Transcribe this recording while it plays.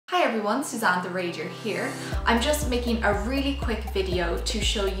Hi everyone, Suzanne the Rager here. I'm just making a really quick video to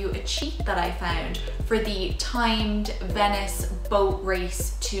show you a cheat that I found for the timed Venice boat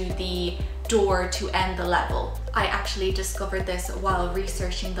race to the door to end the level. I actually discovered this while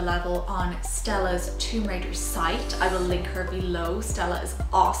researching the level on Stella's Tomb Raider site. I will link her below. Stella is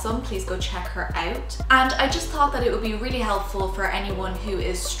awesome, please go check her out. And I just thought that it would be really helpful for anyone who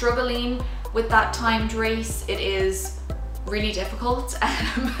is struggling with that timed race. It is really difficult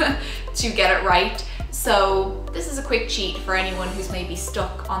to get it right. So this is a quick cheat for anyone who's maybe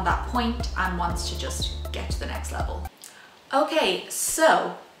stuck on that point and wants to just get to the next level. Okay,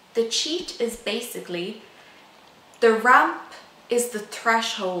 so the cheat is basically the ramp is the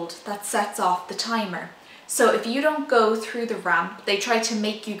threshold that sets off the timer. So if you don't go through the ramp, they try to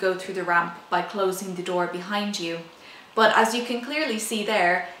make you go through the ramp by closing the door behind you. But as you can clearly see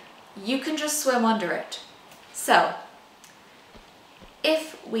there, you can just swim under it. So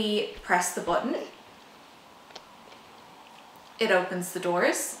if we press the button, it opens the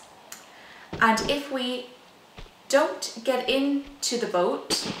doors. And if we don't get into the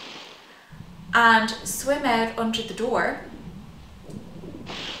boat and swim out under the door,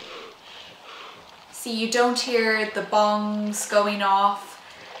 see, you don't hear the bongs going off,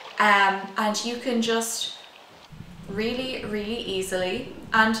 and you can just really easily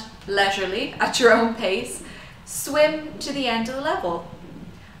and leisurely at your own pace swim to the end of the level.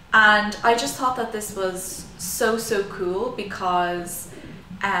 And I just thought that this was so cool because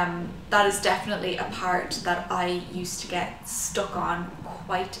that is definitely a part that I used to get stuck on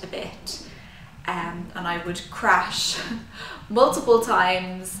quite a bit, and I would crash multiple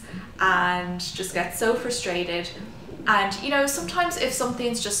times and just get so frustrated. And you know, sometimes if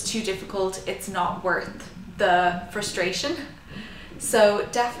something's just too difficult, it's not worth the frustration. So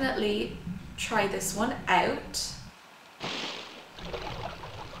definitely try this one out.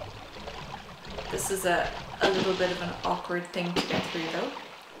 This is a little bit of an awkward thing to get through though.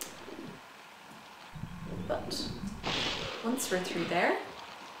 But once we're through there,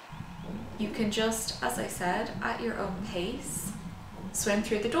 you can just, as I said, at your own pace, swim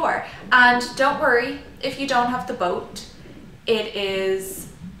through the door. And don't worry if you don't have the boat, it is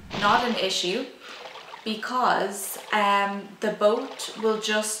not an issue, because the boat will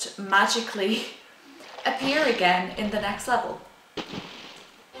just magically appear again in the next level.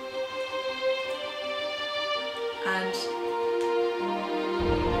 And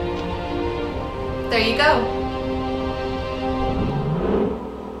there you go.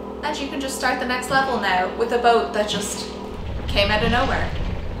 And you can just start the next level now with a boat that just came out of nowhere.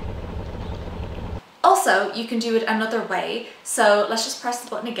 Also, you can do it another way. So let's just press the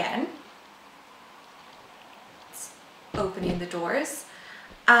button again. Opening the doors,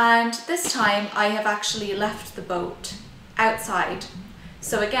 and this time I have actually left the boat outside.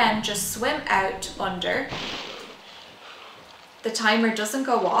 So again, just swim out under. The timer doesn't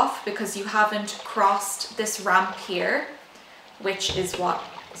go off because you haven't crossed this ramp here, which is what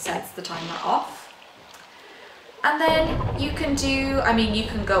sets the timer off. And then you can do, I mean, you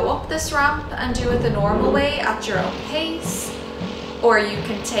can go up this ramp and do it the normal way at your own pace, or you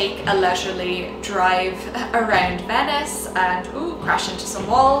can take a leisurely drive around Venice and crash into some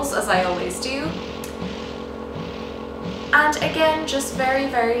walls, as I always do. And again, just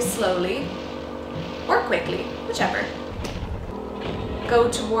very slowly, or quickly, whichever. Go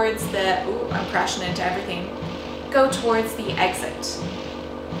towards the, I'm crashing into everything. Go towards the exit.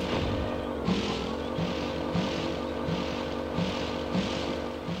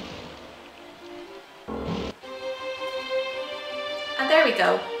 And there we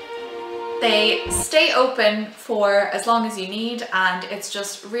go. They stay open for as long as you need, and it's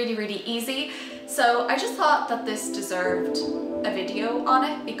just really easy. So I just thought that this deserved a video on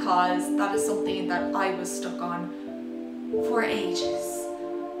it because that is something that I was stuck on for ages.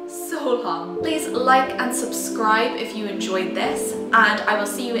 So long. Please like and subscribe if you enjoyed this, and I will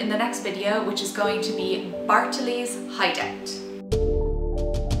see you in the next video, which is going to be Bartley's Hideout.